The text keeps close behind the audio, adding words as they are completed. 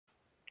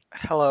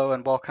Hello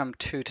and welcome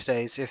to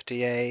today's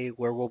FDA,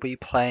 where we'll be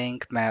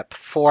playing map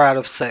 4 out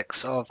of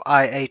 6 of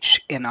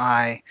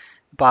I.H.N.I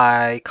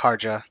by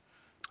Karja.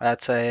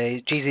 That's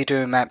a GZ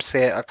Doom map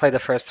set. I've played the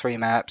first 3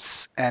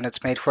 maps and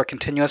it's made for a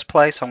continuous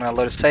play, so I'm going to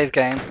load a save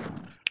game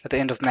at the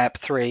end of map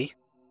 3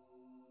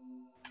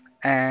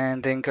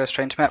 and then go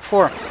straight into map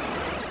 4.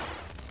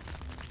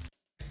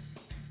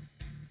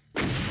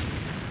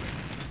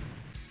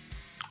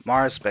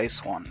 Mars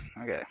Base 1.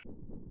 Okay.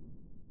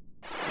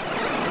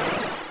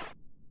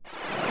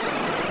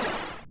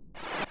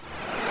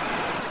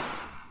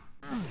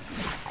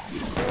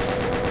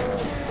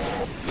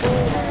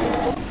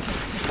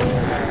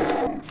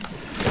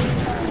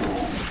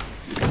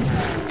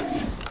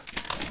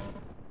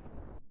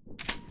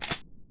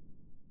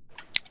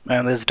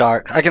 Man, this is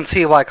dark. I can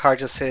see why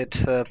Karja said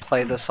to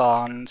play this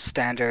on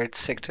standard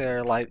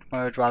sector light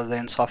mode rather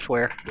than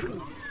software.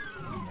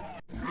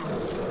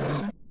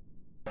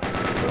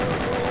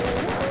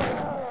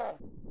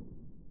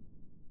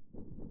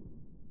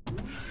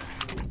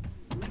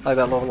 Like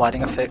that little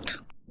lighting effect.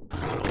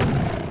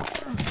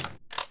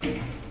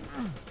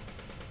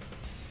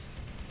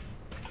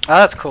 Oh,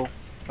 that's cool.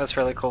 That's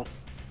really cool.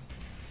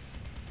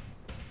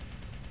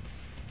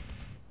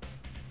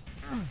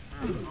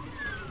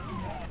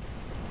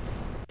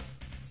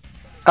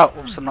 Oh,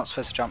 oops, I'm not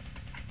supposed to jump.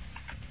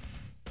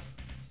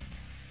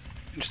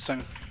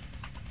 Interesting.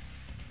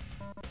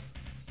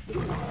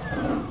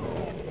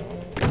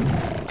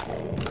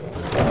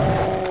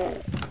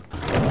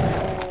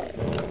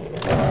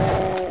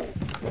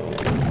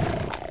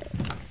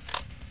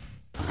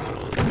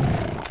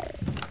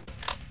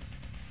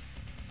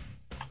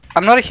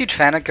 I'm not a huge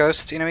fan of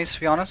ghost enemies, to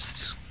be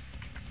honest.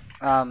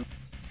 But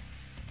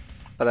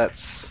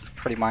that's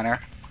pretty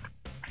minor.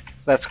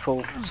 That's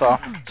cool.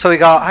 So we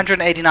got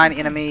 189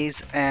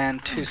 enemies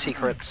and 2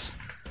 secrets.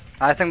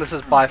 I think this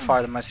is by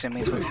far the most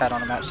enemies we've had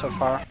on a map so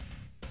far.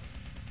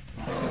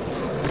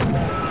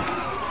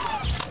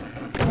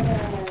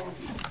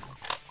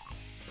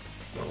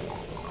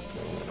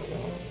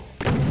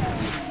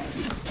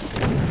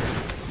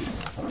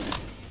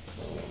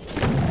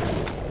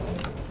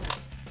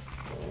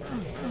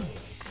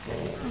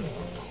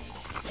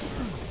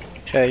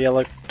 Okay,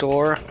 yellow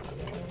door.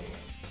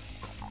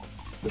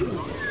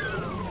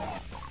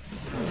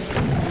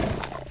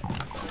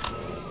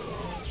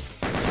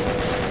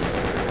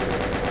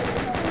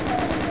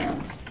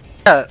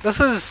 Yeah, this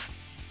is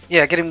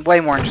getting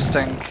way more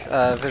interesting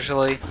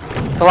visually.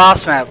 The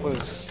last map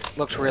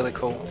looked really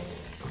cool.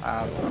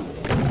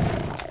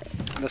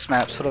 This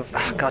map sort of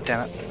god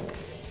damn it.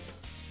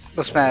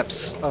 This map's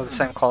of the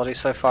same quality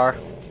so far.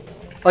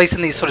 At least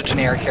in these sort of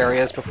generic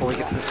areas before we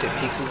get to the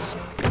set pieces.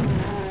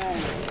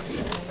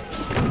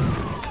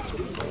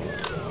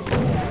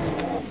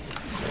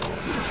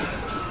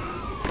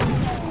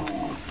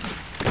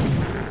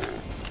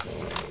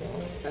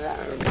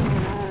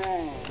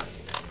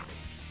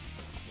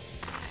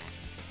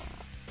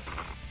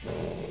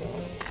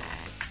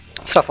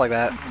 Stuff like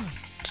that.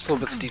 Just a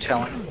little bit of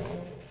detailing.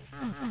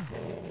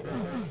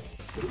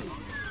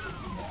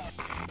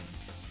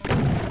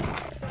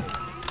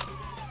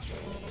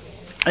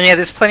 And yeah,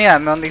 there's plenty of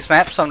ammo on these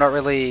maps, so I'm not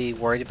really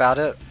worried about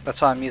it. That's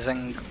why I'm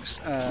using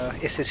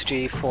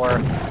SSG for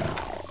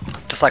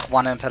just like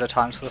 1 imp at a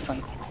time sort of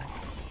thing.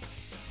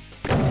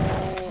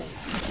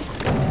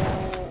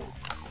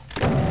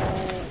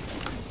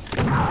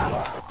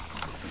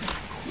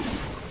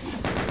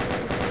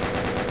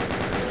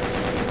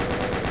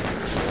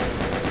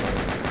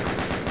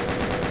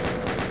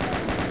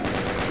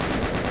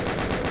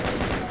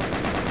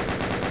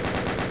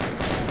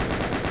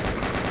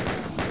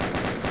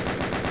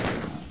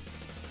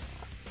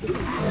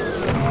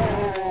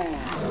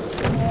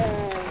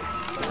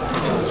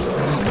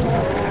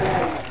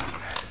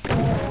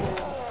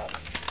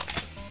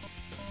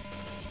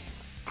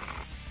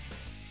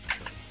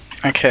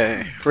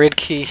 Okay, red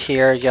key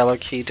here, yellow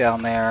key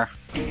down there,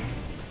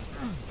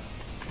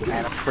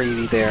 and a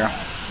freebie there.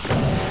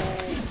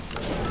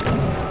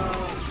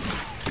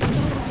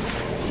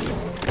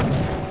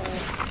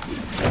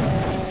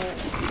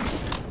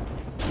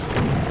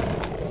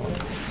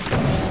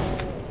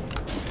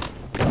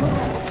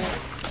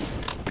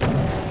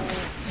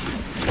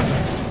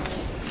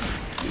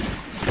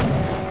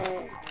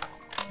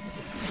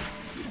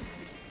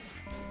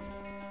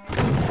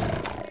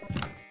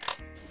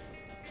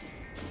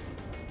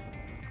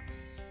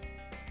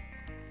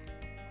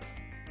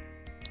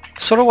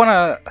 Sort of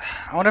I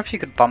wonder if you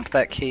could bump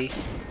that key.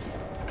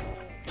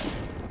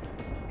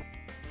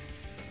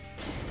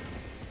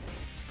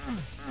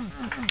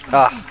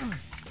 Ah.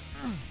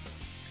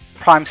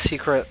 Prime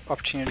secret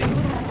opportunity.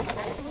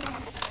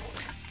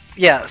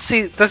 Yeah,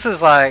 see, this is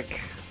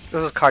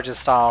Karja's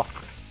style.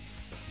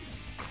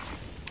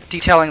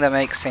 Detailing that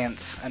makes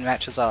sense and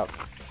matches up.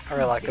 I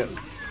really like it.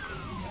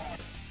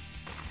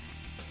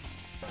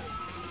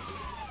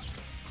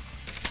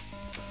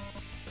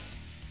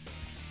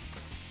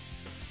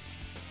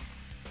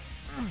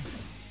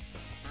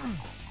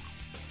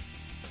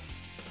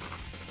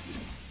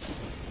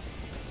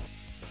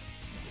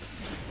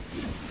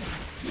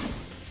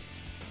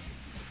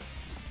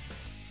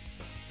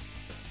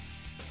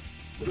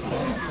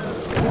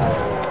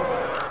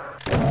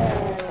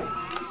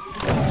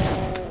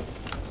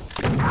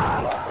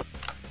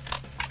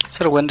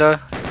 it a window?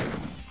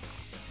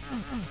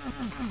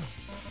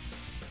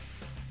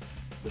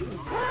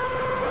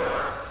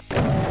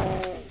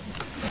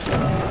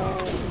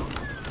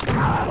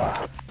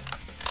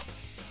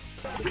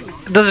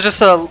 This is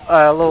just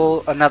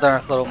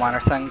another little minor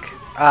thing.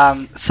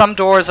 Some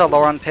doors are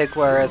lower on pig,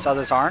 whereas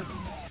others aren't.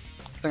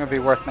 I think it'd be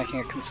worth making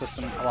it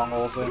consistent along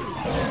all of them.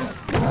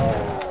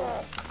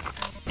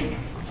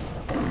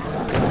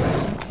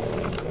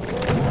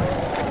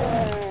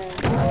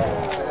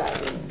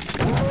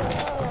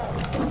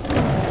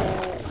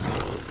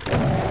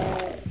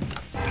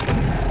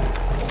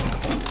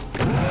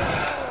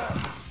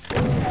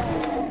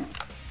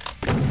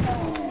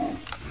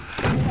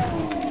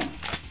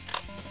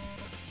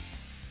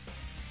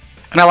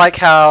 And I like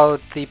how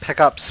the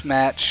pickups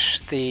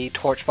match the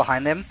torch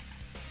behind them.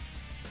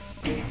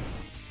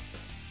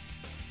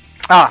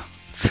 Ah,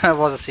 that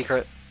was a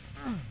secret.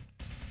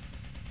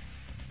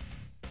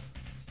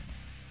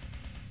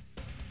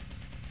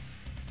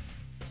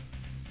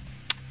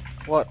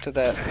 What did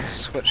that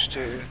switch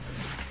to?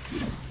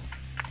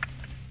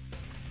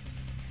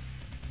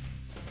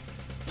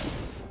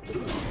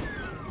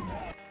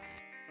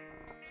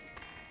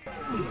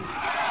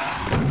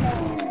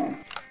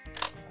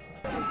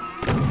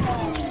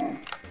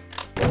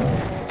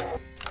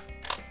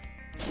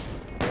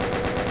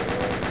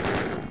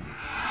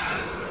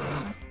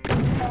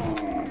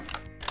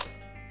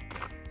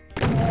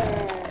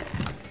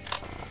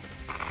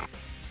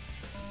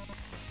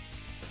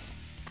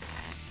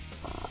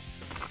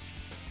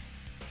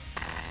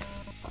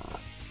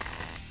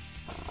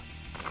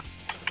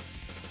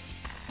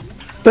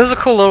 This is a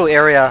cool little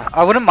area.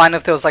 I wouldn't mind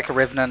if there was like a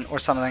revenant or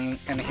something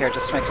in here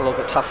just to make it a little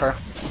bit tougher.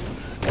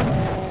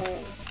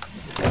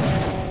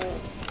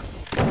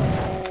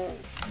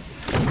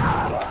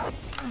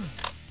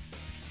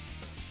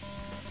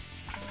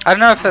 I don't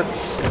know if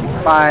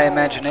it's my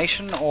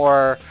imagination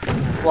or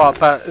what,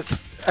 but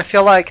I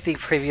feel like the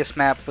previous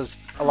map was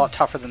a lot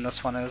tougher than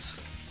this one is.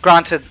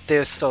 Granted,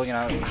 there's still, you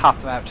know, half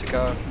the map to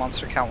go,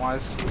 monster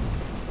count-wise.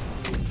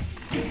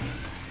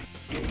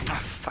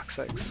 Oh, fuck's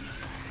sakes.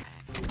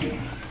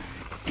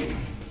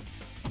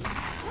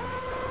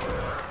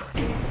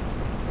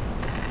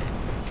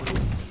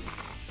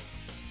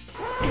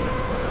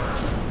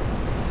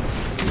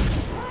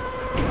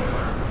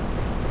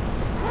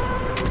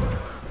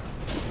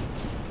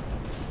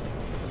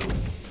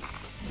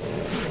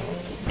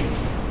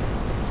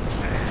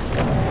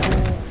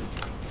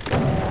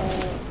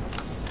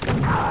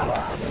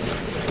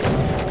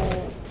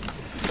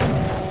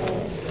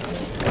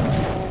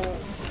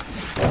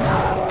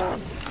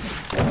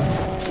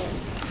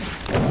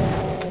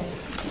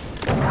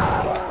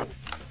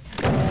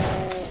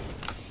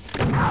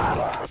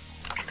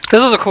 This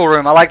is a cool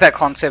room. I like that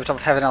concept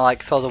of having to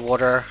like fill the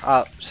water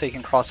up so you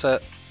can cross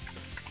it.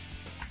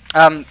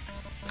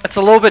 It's a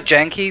little bit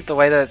janky the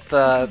way that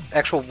the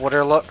actual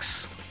water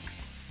looks,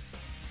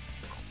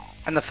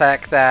 and the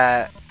fact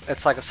that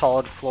it's like a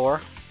solid floor,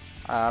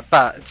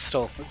 but it's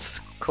a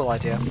cool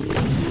idea.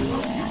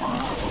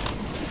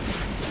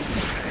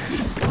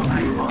 Ah,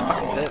 you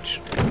fucking bitch.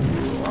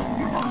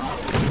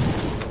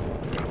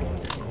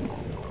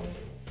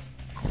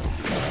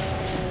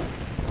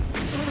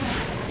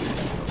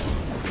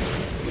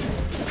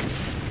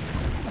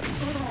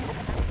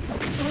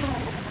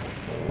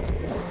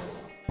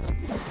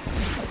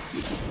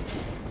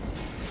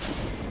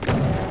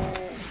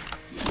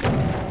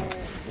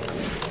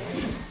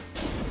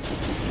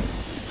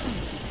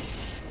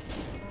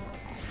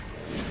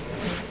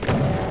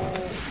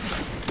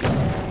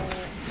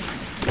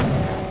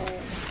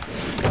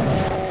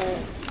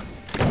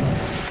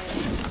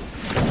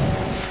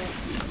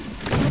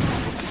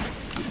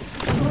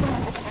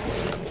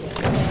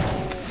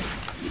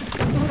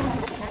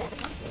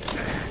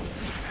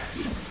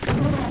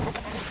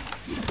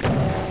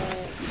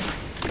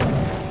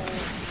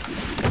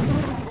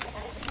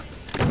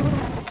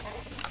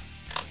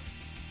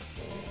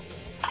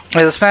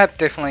 Yeah, this map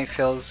definitely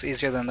feels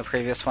easier than the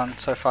previous one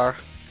so far.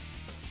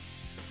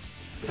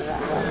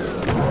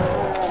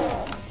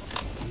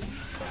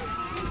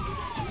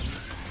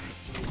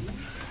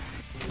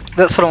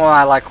 That's sort of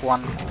why I like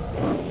one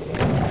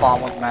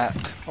bomb with map,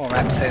 or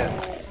map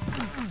set.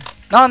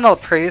 Not in the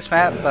previous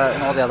map, but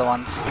in all the other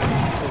ones.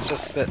 It's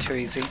just a bit too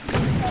easy.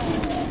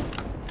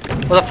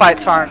 Well, the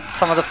fights aren't,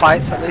 some of the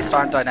fights at least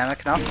aren't dynamic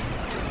enough.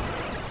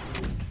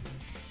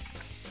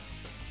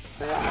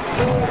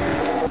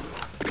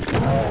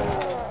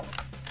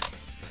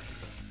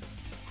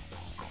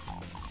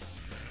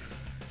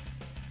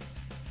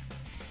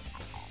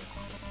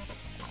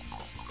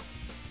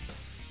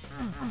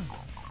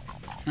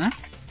 Hmm?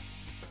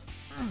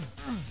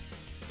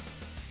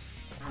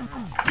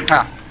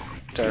 Ah,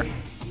 there.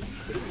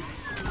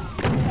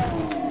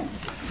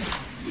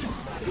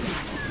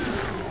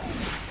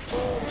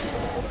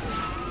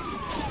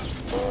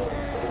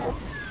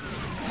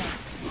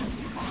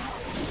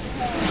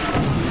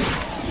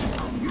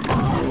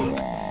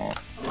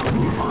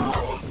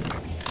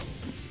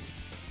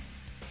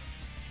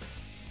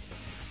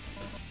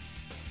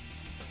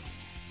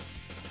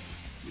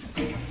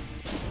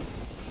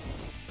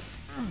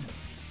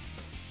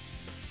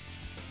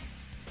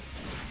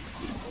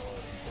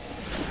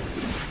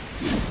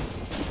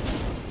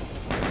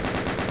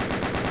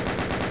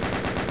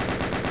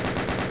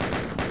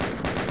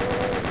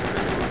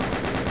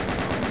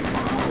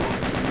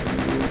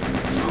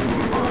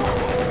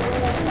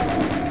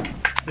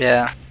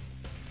 Yeah.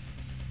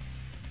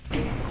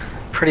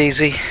 Pretty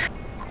easy.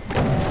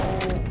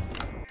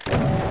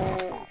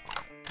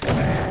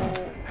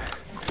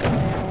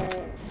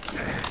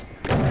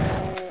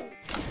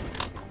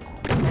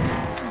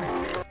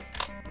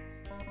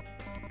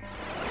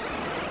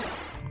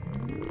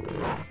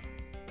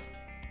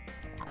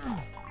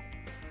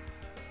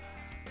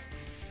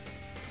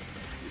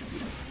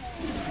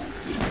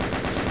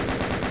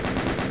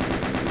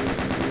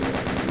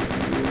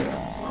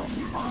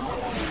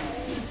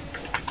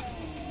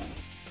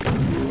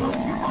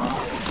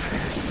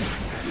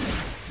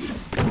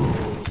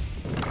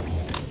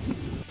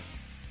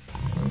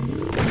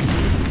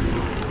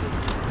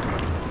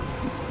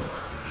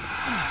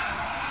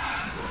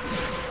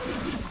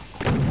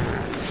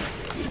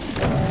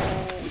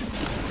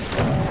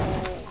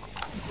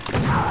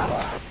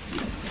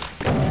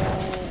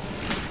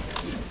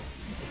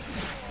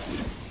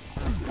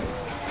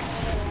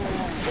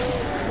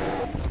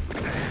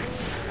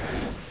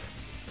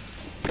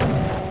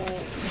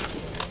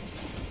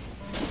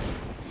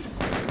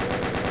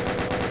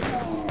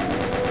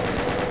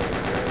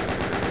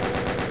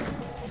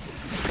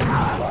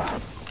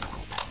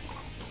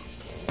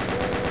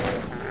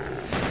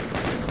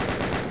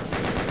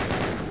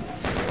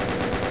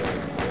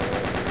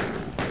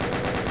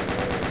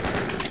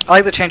 I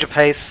like the change of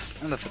pace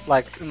and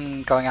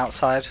the going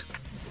outside.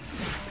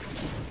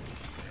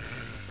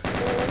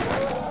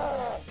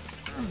 But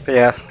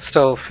yeah,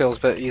 still feels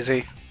a bit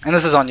easy. And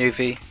this is on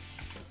UV.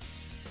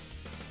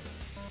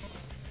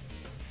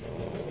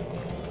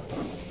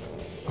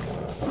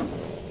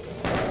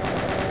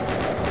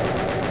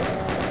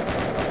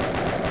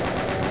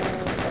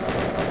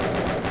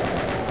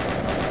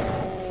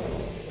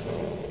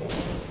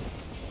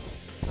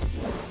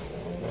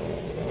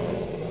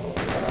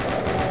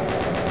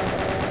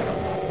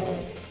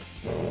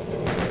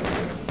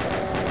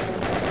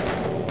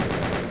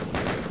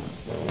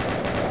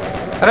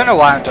 I don't know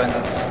why I'm doing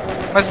this.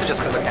 Mostly just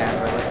because I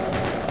can, really.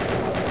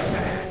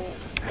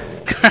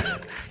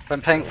 But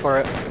I'm paying for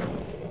it.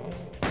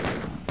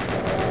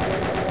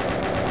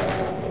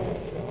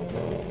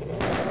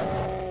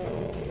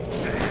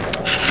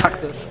 Fuck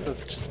this,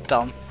 that's just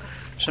dumb.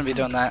 Shouldn't be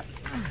doing that.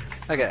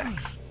 Okay.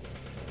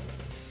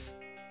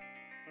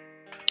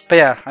 But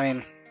yeah, I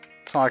mean,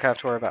 it's not like I have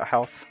to worry about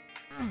health.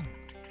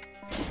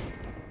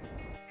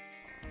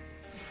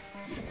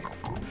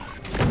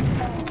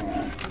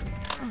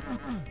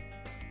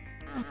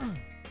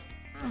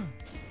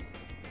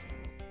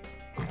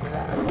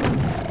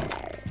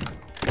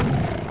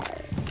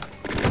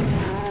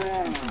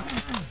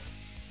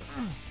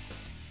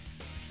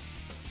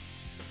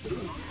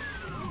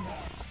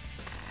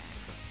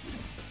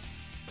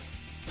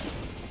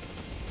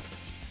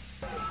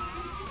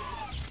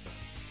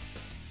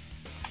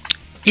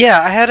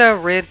 Yeah, I had a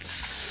red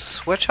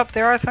switch up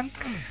there, I think.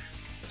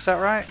 Is that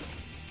right?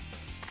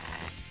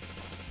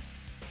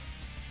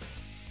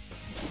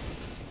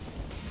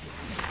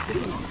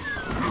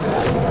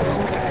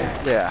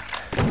 Yeah.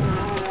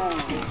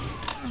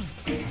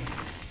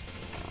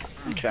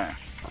 Okay.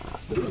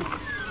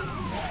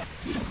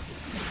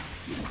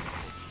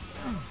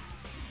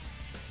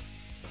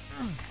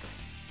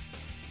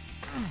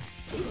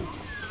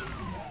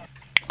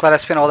 Glad I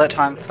spent all that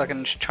time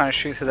fucking trying to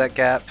shoot through that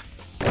gap.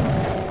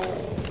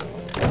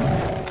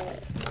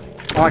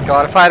 Oh my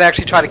god, if I had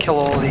actually tried to kill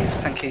all of these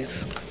pinkies,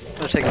 it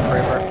would have taken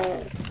forever.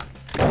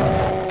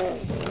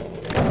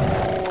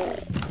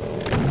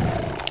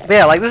 But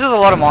yeah, like this is a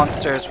lot of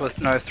monsters with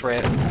no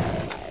threat.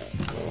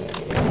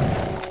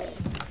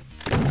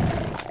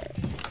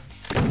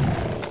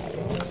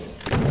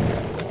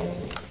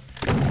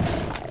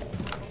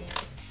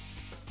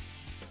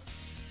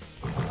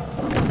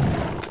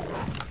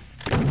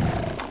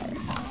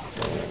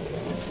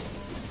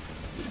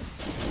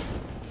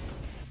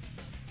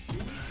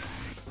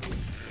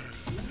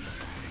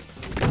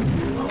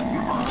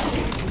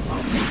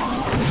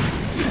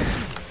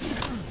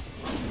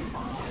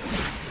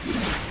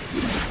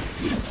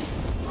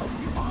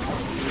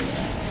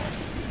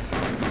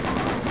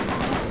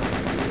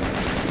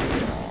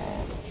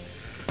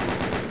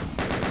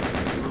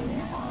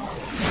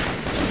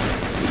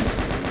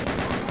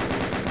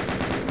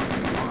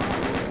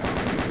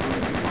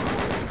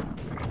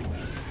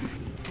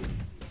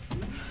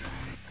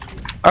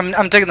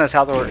 I'm digging this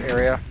outdoor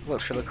area.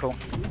 Looks really cool.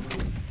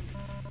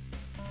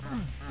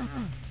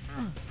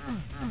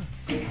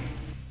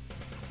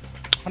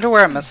 Wonder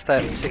where I missed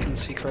that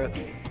second secret.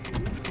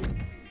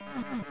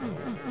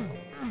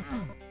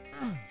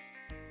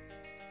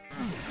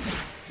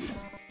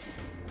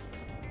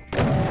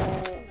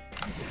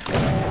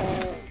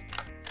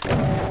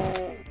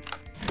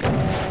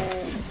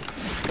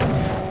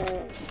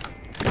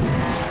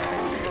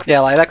 Yeah,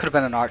 like that could have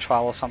been an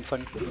archvile or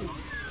something.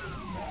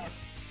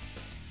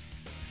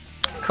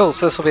 Cool,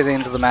 so this will be the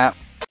end of the map.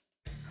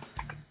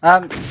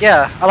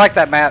 Yeah, I like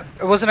that map.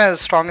 It wasn't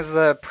as strong as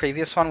the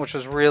previous one, which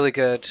was really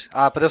good,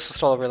 but this was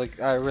still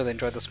I really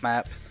enjoyed this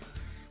map.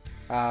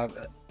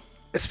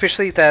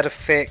 Especially that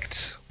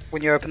effect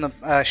when you open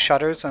the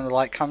shutters and the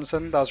light comes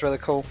in, that was really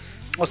cool.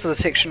 Also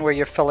the section where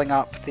you're filling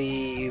up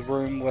the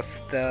room with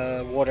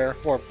the water,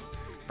 or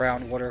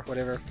brown water,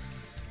 whatever,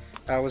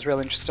 was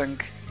really interesting.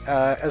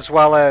 As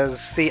well as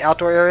the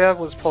outdoor area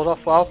was pulled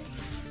off well.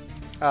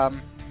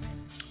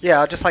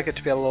 Yeah, I'd just like it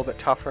to be a little bit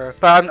tougher.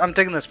 But I'm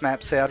digging this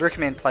map, so I'd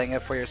recommend playing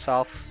it for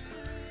yourself.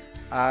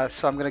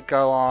 So I'm going to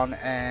go on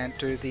and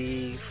do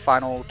the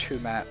final 2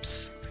 maps.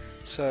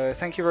 So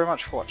thank you very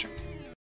much for watching.